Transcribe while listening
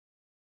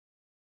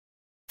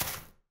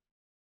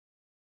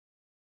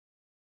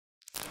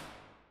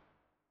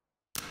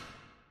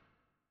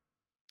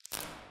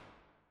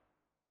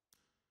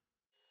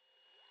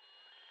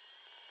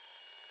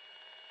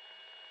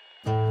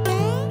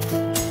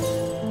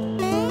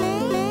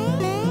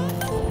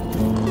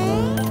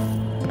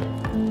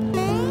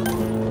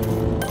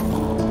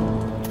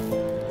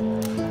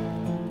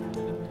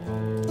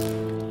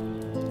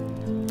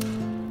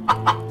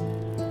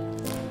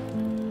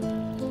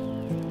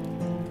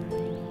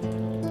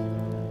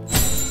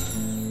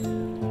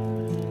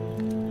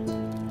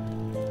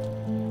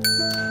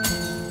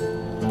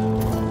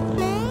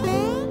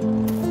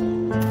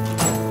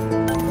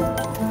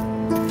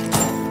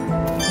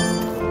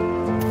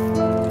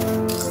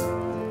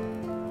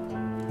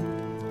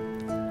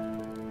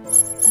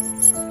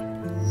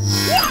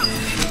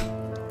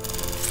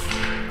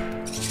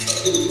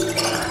Hey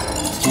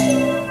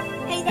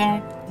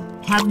there.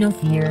 Have no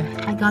fear.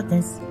 I got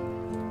this.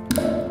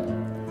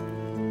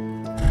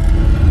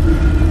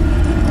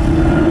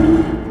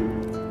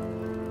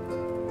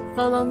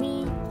 Follow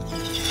me.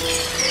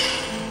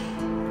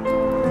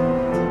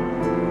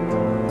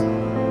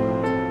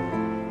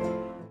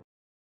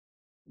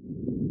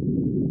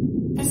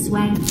 This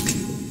way.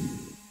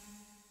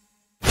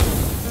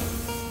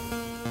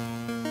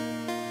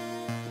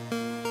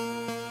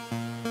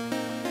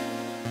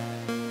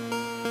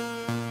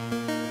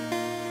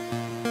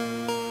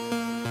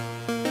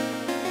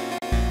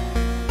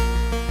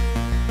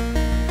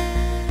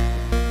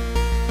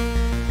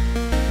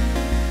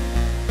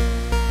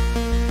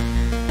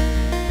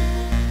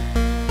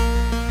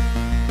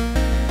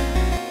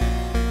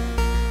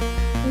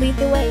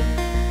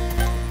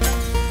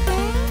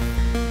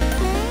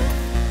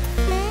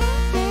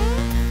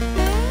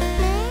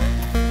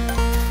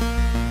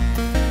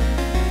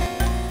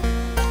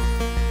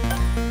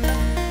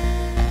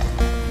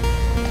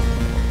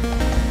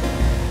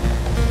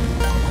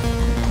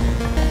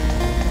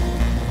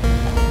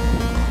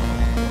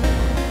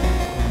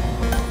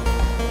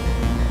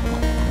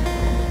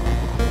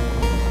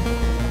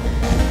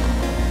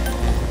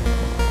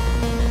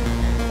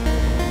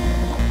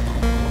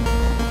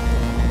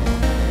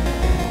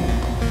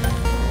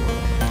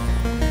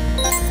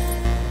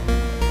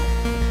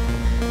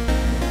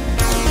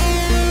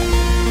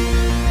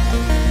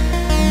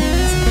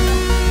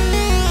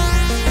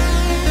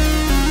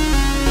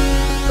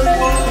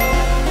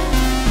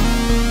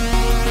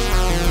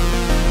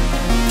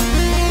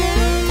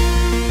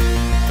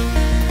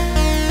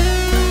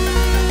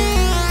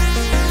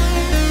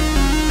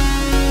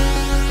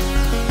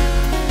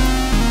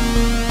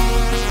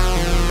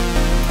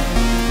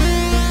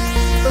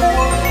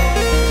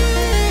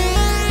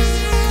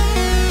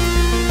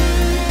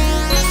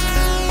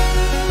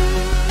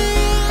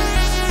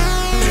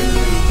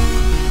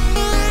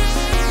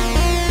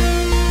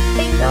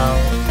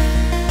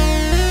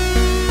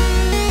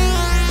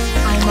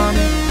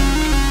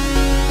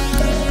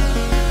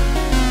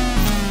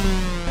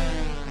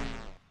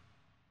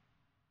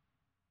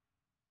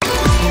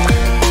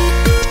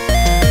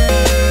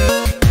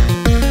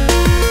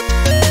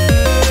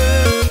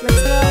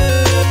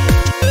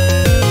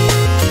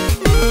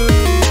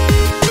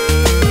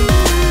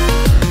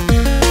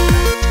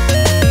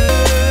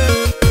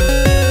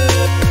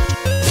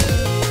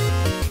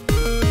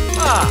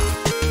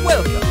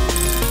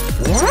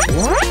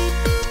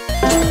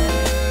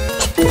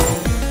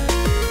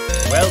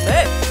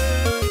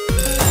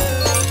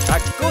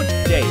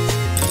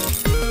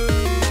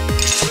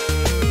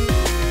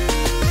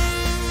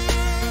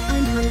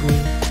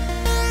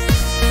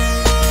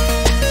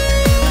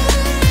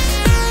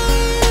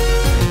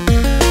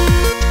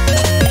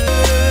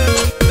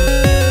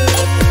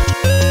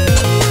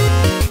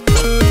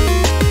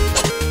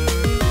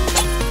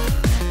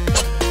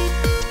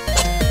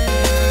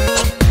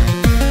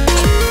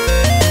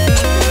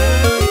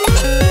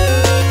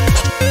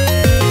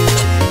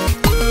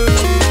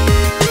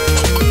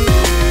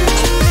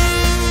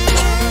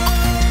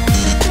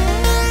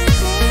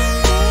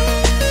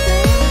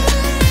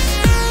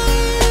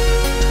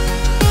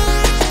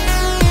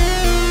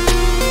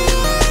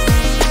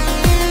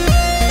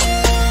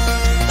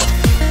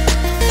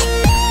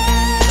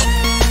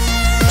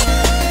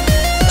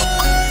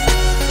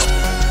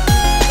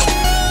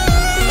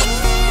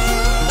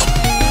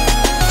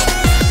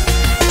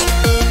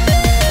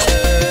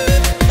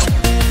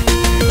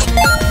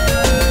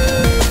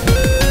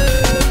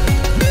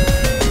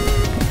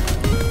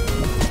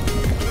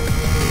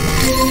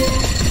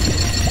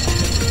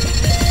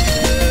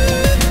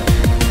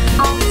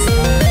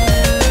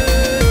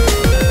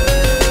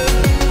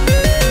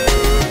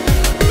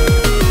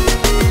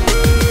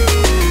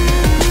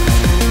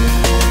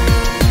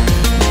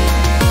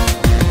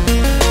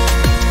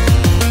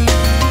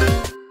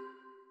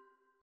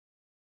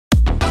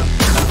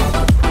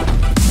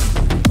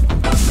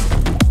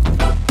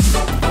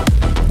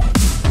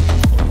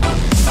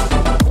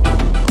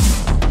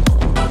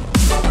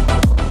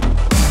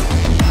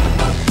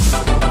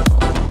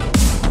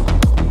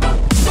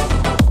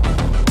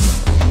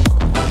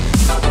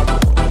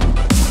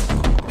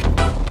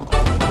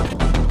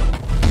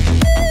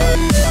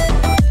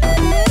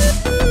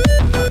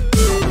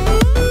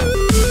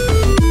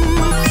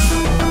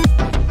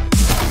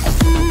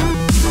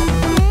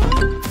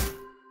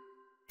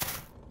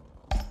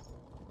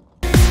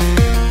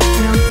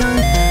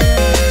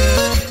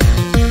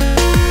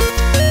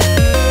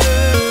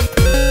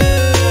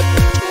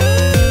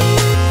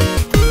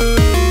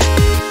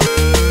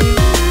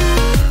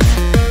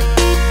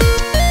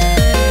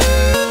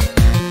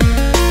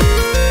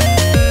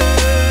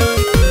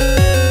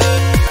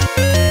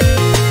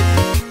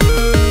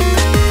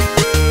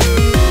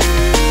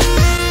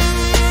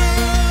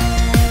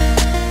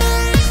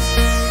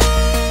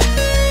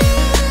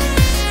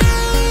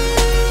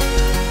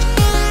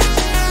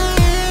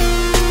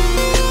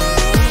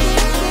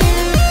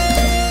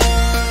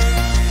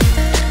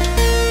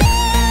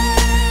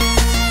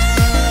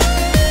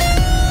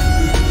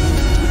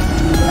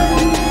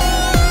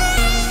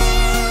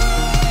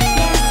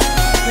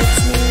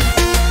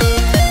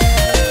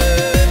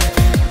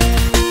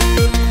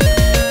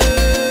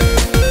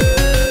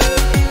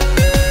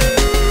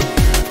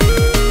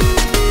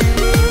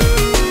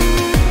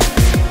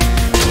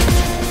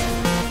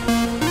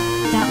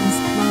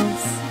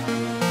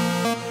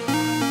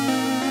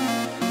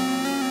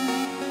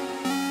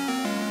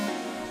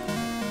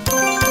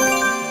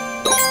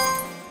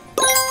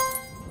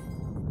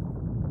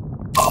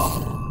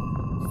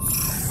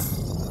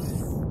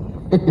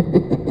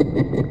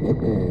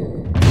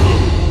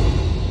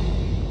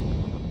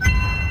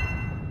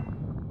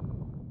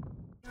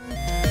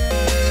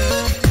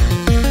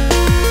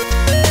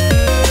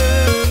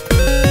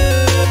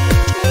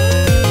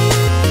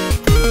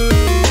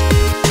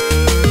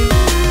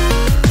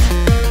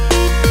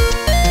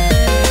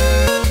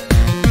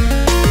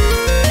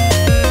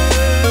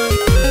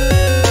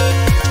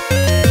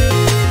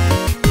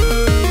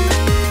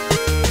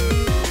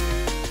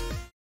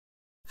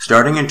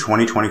 Starting in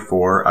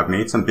 2024, I've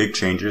made some big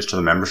changes to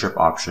the membership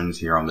options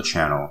here on the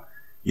channel.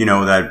 You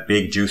know, that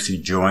big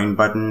juicy join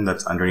button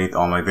that's underneath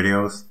all my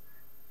videos?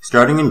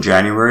 Starting in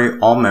January,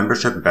 all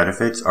membership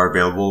benefits are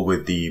available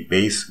with the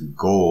base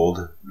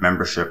gold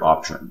membership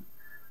option.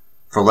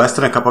 For less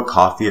than a cup of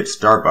coffee at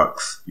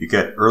Starbucks, you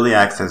get early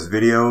access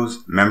videos,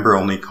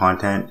 member-only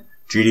content,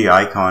 GD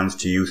icons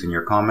to use in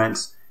your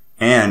comments,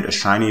 and a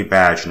shiny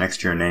badge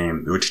next to your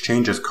name which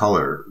changes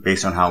color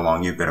based on how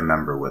long you've been a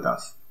member with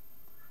us.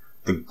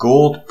 The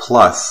Gold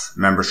Plus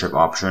membership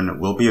option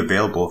will be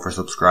available for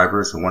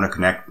subscribers who want to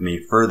connect with me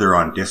further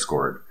on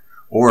Discord,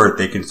 or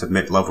they can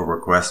submit level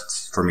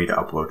requests for me to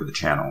upload to the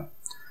channel.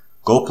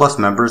 Gold Plus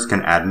members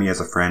can add me as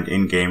a friend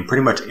in-game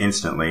pretty much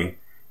instantly,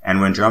 and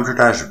when Geometry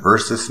Dash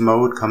Versus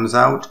mode comes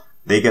out,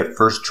 they get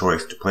first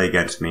choice to play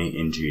against me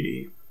in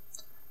GD.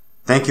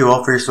 Thank you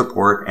all for your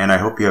support, and I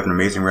hope you have an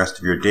amazing rest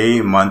of your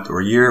day, month,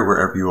 or year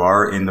wherever you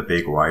are in the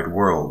big wide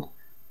world.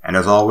 And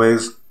as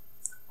always,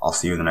 I'll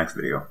see you in the next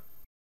video.